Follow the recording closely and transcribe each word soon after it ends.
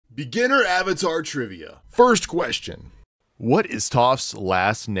Beginner Avatar Trivia. First question. What is Toph's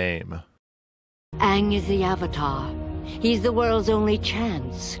last name? Aang is the Avatar. He's the world's only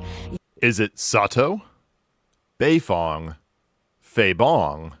chance. Is it Sato, Beifong,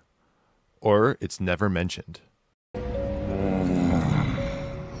 Feibong, or it's never mentioned?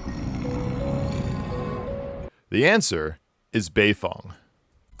 The answer is Beifong.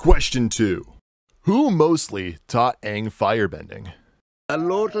 Question 2. Who mostly taught Aang firebending? A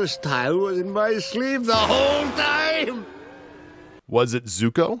lotus tile was in my sleeve the whole time! Was it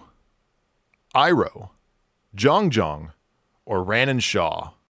Zuko, Iroh, Zhong, or Ran and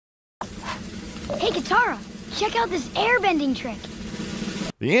Shaw? Hey, Katara, check out this airbending trick.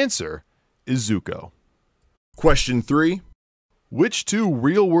 The answer is Zuko. Question 3. Which two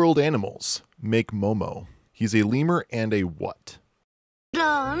real-world animals make Momo? He's a lemur and a what?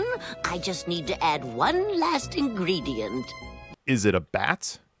 Done. I just need to add one last ingredient. Is it a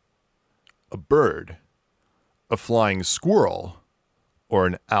bat, a bird, a flying squirrel, or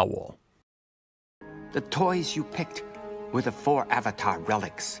an owl? The toys you picked were the 4 Avatar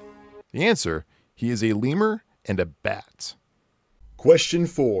relics. The answer, he is a lemur and a bat. Question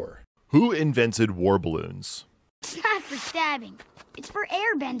 4. Who invented war balloons? It's not for stabbing. It's for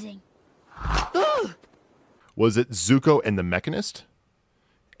airbending. Was it Zuko and the Mechanist,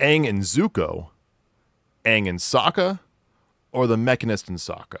 Aang and Zuko, Aang and Sokka, or the Mechanist and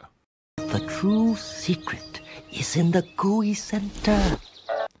Sokka? The true secret is in the gooey center.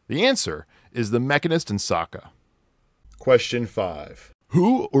 The answer is the Mechanist and Sokka. Question 5.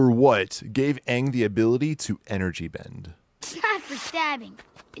 Who or what gave Aang the ability to energy bend? It's not for stabbing.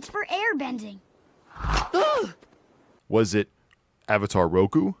 It's for airbending. Was it Avatar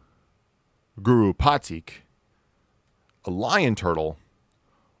Roku, Guru Patik, a lion turtle,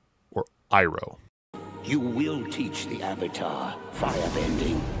 or Iroh? You will teach the Avatar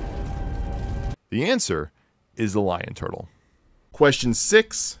firebending. The answer is the lion turtle. Question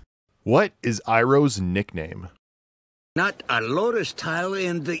 6. What is Iroh's nickname? Not a lotus tile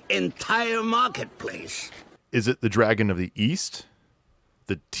in the entire marketplace. Is it the Dragon of the East,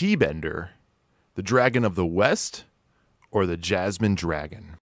 the T-Bender, the Dragon of the West, or the Jasmine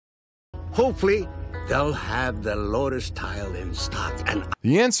Dragon? Hopefully, they'll have the lotus tile in stock and...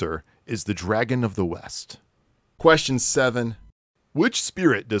 The answer is the Dragon of the West. Question 7. Which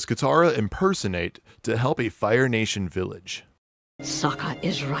spirit does Katara impersonate to help a Fire Nation village? Sokka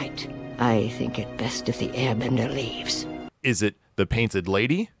is right. I think it best if the airbender leaves. Is it the Painted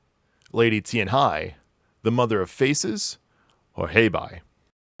Lady, Lady Tianhai, the Mother of Faces, or Heibai?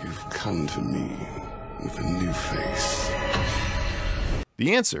 You've come to me with a new face.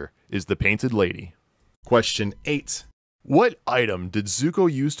 The answer is the Painted Lady. Question 8. What item did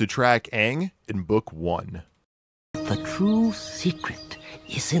Zuko use to track Aang in Book 1? The true secret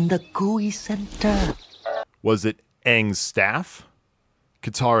is in the gooey center. Was it Aang's staff,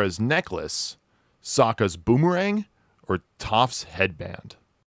 Katara's necklace, Sokka's boomerang, or Toph's headband?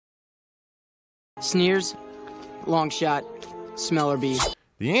 Sneers, long shot, smeller bee.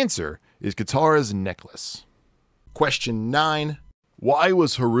 The answer is Katara's necklace. Question 9. Why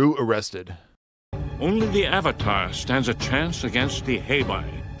was Haru arrested? Only the Avatar stands a chance against the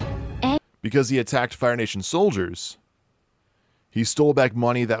Heibai. Because he attacked Fire Nation soldiers. He stole back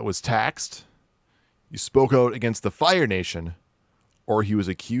money that was taxed. He spoke out against the Fire Nation. Or he was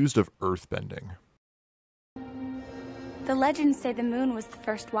accused of earthbending. The legends say the moon was the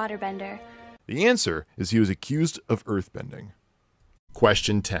first waterbender. The answer is he was accused of earthbending.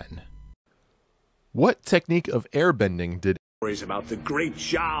 Question 10. What technique of airbending did... Stories about the great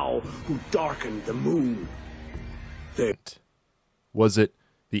Zhao who darkened the moon. Was it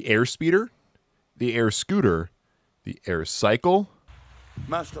the air speeder, the air scooter, the air cycle?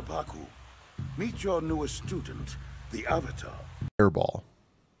 Master Baku, meet your newest student, the Avatar. Airball.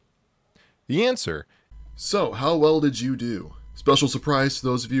 The answer. So, how well did you do? Special surprise to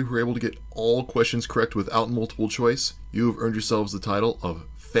those of you who were able to get all questions correct without multiple choice. You have earned yourselves the title of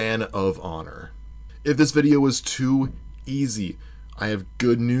Fan of Honor. If this video was too easy, I have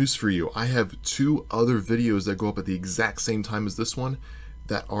good news for you. I have 2 other videos that go up at the exact same time as this one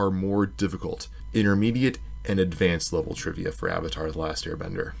that are more difficult. Intermediate and advanced level trivia for Avatar: The Last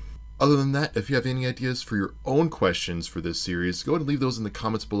Airbender. Other than that, if you have any ideas for your own questions for this series, go ahead and leave those in the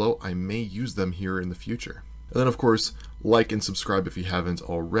comments below. I may use them here in the future. And then, of course, like and subscribe if you haven't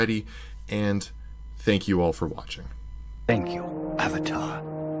already. And thank you all for watching. Thank you, Avatar.